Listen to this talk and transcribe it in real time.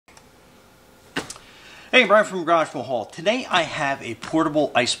Hey, Brian from Garage Hall. Today I have a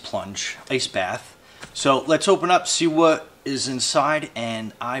portable ice plunge, ice bath. So let's open up, see what is inside,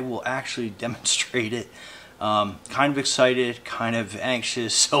 and I will actually demonstrate it. Kind of excited, kind of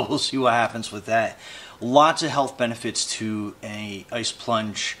anxious, so we'll see what happens with that. Lots of health benefits to a ice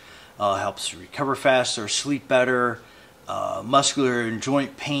plunge. Helps recover faster, sleep better, muscular and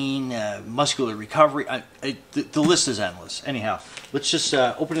joint pain, muscular recovery. The list is endless. Anyhow, let's just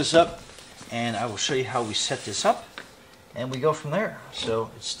open this up, and I will show you how we set this up, and we go from there.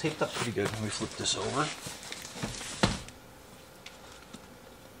 So it's taped up pretty good. Let me flip this over.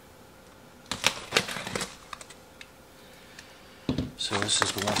 So this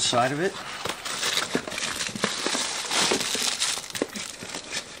is the one side of it.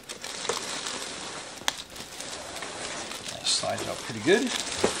 That slides out pretty good.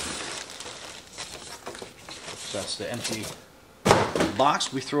 So that's the empty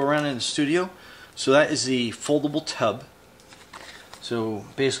box we throw around in the studio. So that is the foldable tub. So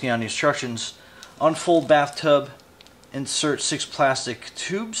basically on the instructions, unfold bathtub, insert 6 plastic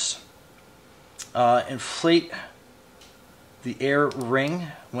tubes, inflate the air ring.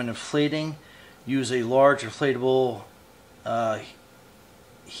 When inflating, use a large inflatable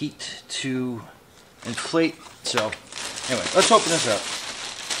heat to inflate. So anyway, let's open this up.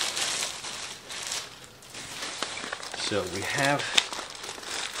 So we have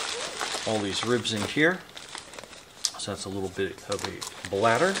all these ribs in here. So that's a little bit of a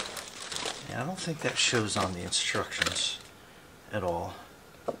bladder. And I don't think that shows on the instructions at all.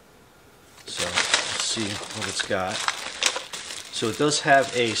 So let's see what it's got. So it does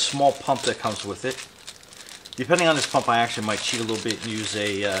have a small pump that comes with it. Depending on this pump, I actually might cheat a little bit and use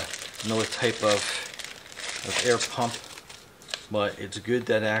another type of air pump. But it's good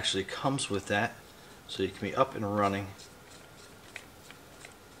that it actually comes with that, so you can be up and running.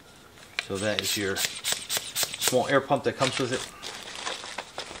 So that is your small air pump that comes with it.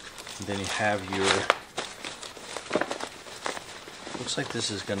 And then you have your, looks like this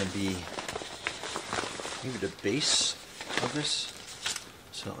is going to be maybe the base of this.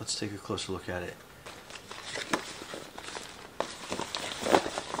 So let's take a closer look at it.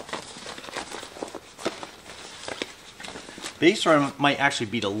 Base, or it might actually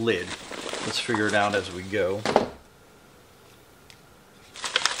be the lid. Let's figure it out as we go.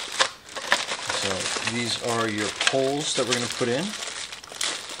 So these are your poles that we're going to put in.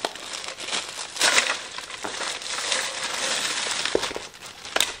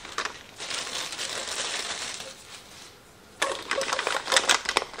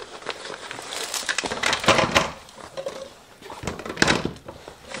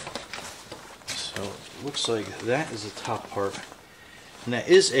 Looks like that is the top part, and that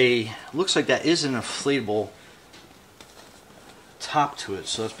is looks like that is an inflatable top to it,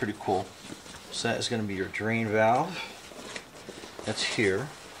 so that's pretty cool. So that is going to be your drain valve. That's here.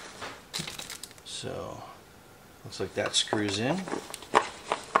 So looks like that screws in.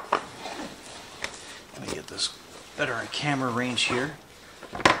 Let me get this better on camera range here.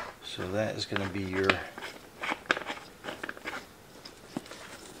 So that is going to be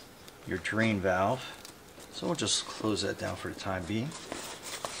your drain valve. So we'll just close that down for the time being.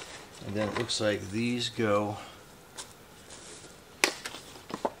 And then it looks like these go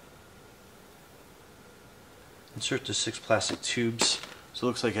insert the 6 plastic tubes. So it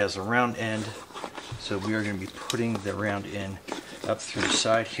looks like it has a round end. So we are going to be putting the round end up through the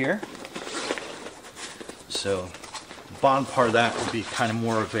side here. So the bottom part of that will be kind of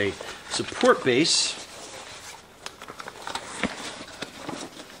more of a support base.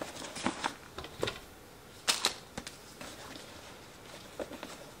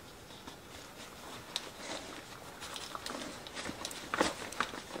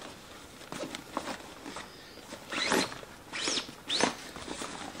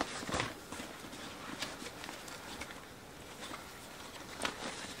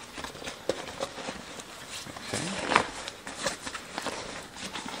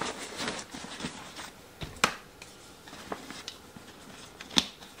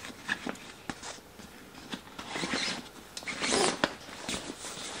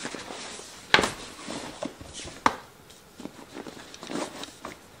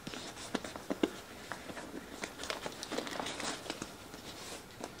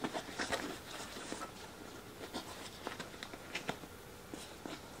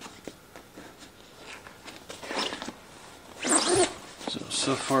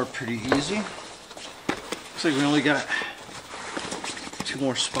 So far pretty easy. Looks like we only got 2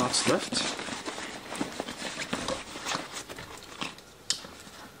 more spots left.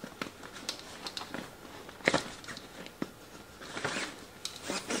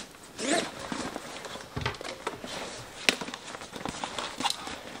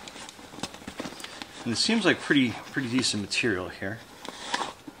 And it seems like pretty decent material here.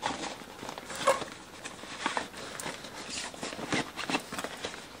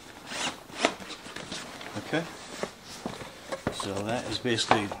 Okay. So that is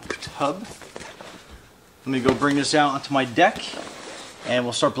basically the tub. Let me go bring this out onto my deck and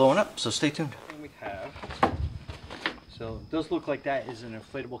we'll start blowing up, so stay tuned. We have, so it does look like that is an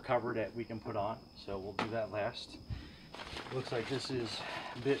inflatable cover that we can put on, so we'll do that last. Looks like this is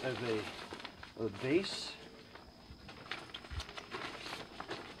a bit of a base.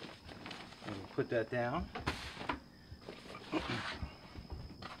 And we'll put that down.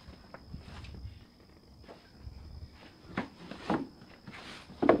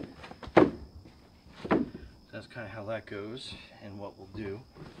 That's kind of how that goes, and what we'll do.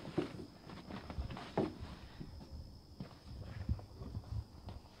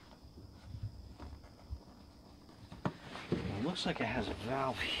 It looks like it has a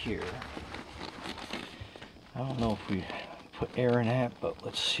valve here. I don't know if we put air in that, but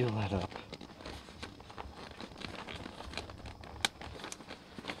let's seal that up.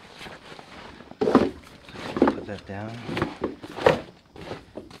 Put that down.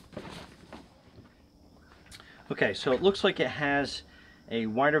 Okay, so it looks like it has a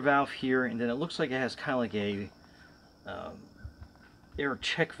wider valve here, and then it looks like it has kind of like a air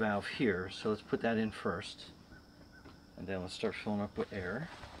check valve here. So let's put that in first, and then let's start filling up with air.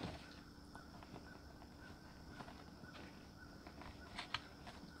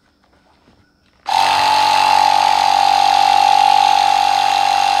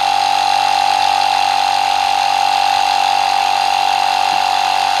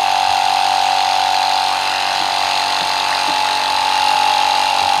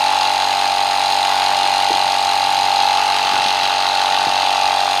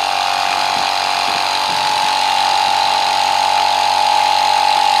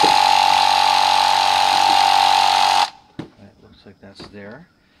 That's there,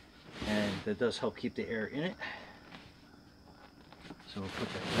 and that does help keep the air in it. So we'll put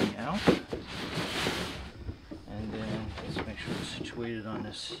that thing out, and then let's make sure it's situated on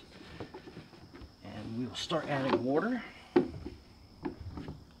this, and we will start adding water.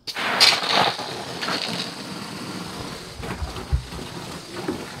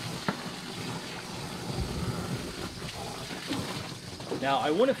 Now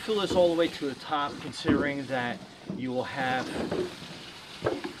I want to fill this all the way to the top, considering that you will have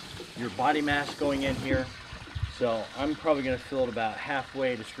your body mass going in here. So I'm probably going to fill it about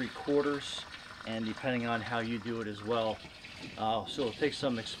halfway to 3/4, and depending on how you do it as well. So it'll take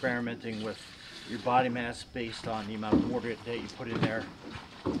some experimenting with your body mass based on the amount of water that you put in there.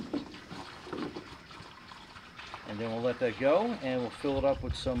 And then we'll let that go, and we'll fill it up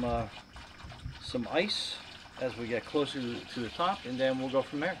with some ice as we get closer to the top, and then we'll go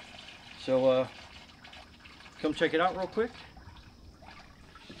from there. So come check it out real quick.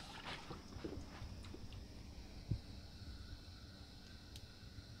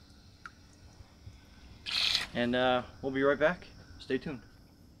 And we'll be right back. Stay tuned.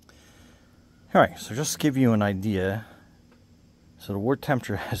 Alright, so just to give you an idea, so the water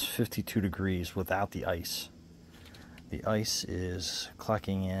temperature has 52 degrees without the ice. The ice is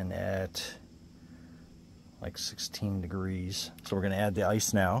clocking in at like 16 degrees. So we're going to add the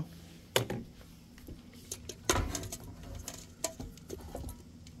ice now.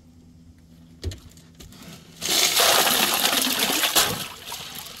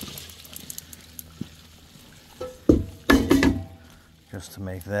 Just to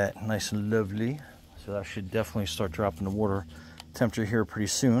make that nice and lovely. So that should definitely start dropping the water temperature here pretty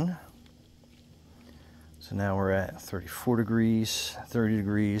soon. So now we're at 34 degrees, 30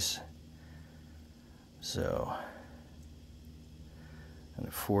 degrees. So, in the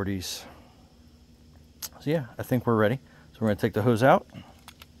 40s. So yeah, I think we're ready. So we're going to take the hose out.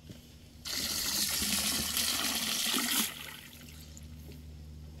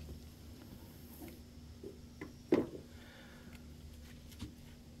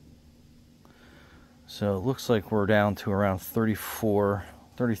 So it looks like we're down to around 34,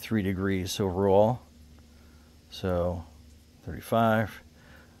 33 degrees overall. So 35.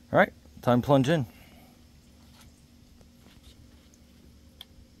 All right, time to plunge in.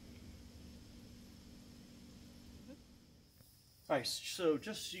 All right, so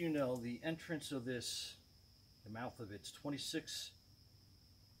just so you know, the entrance of this, the mouth of it's 26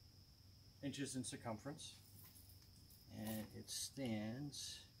 inches in circumference, and it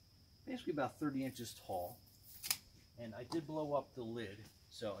stands basically about 30 inches tall. And I did blow up the lid,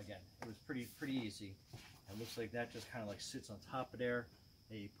 so again, it was pretty easy. It looks like that just kind of like sits on top of there.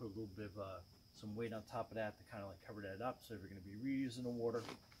 You put a little bit of some weight on top of that to kind of like cover that up, so if you're going to be reusing the water.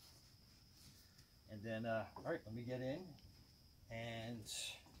 And then, all right, let me get in. And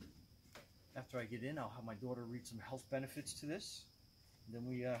after I get in, I'll have my daughter read some health benefits to this. And then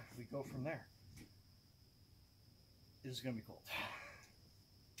we go from there. This is going to be cold.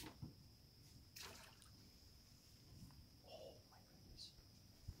 Oh my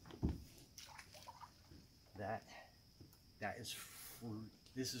goodness. That is,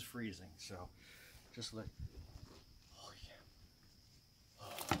 this is freezing. So just let, oh yeah.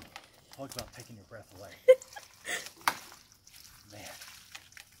 Oh, talk about taking your breath away. Man.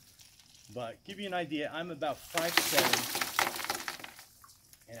 But give you an idea, I'm about 5'7",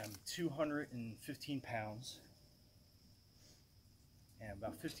 and I'm 215 pounds. And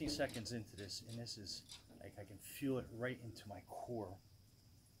about 15 seconds into this, and this is like I can feel it right into my core.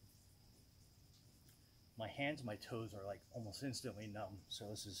 My hands, my toes are like almost instantly numb, so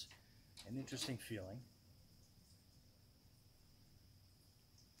this is an interesting feeling.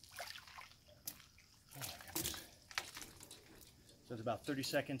 Oh my goodness. So it's about 30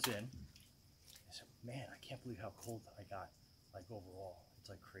 seconds in. I said, man, I can't believe how cold I got, like overall. It's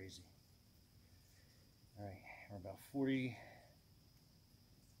like crazy. All right, we're about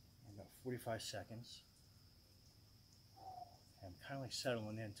 45 seconds. I'm kind of like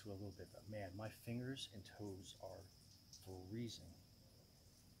settling into a little bit, but man, my fingers and toes are freezing.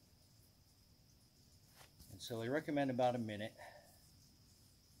 And so they recommend about a minute.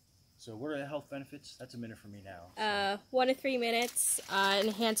 So what are the health benefits? That's a minute for me now. So. 1 to 3 minutes,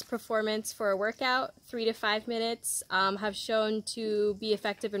 enhanced performance for a workout. 3 to 5 minutes have shown to be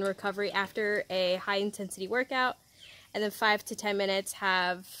effective in recovery after a high intensity workout. And then 5 to 10 minutes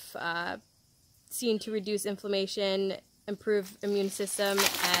have seen to reduce inflammation, improve immune system,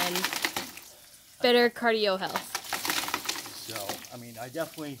 and better cardio health. So, I mean,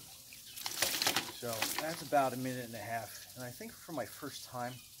 so that's about a minute and a half. And I think for my first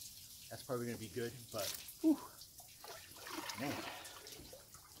time, that's probably going to be good, but, whew, man.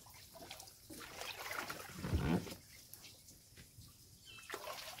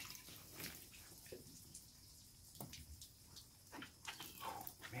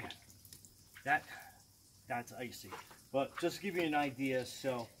 That's icy. But just to give you an idea,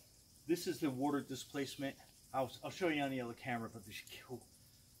 so this is the water displacement. I'll show you on the other camera, but this, oh,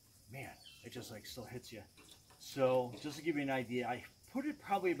 man, it just like still hits you. So just to give you an idea, I put it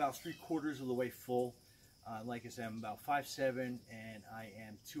probably about 3/4 of the way full. Like I said, I'm about 5'7", and I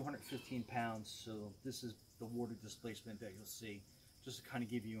am 215 pounds. So this is the water displacement that you'll see, just to kind of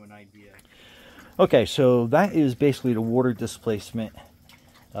give you an idea. Okay, so that is basically the water displacement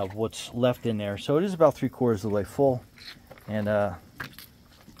of what's left in there. So it is about 3/4 of the way full. And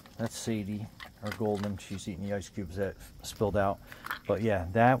that's Sadie, our golden. She's eating the ice cubes that spilled out. But yeah,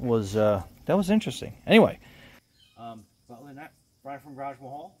 that was interesting. Anyway, but other than that, Brian from Garage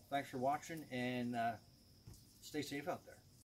Mahal, thanks for watching, and stay safe out there.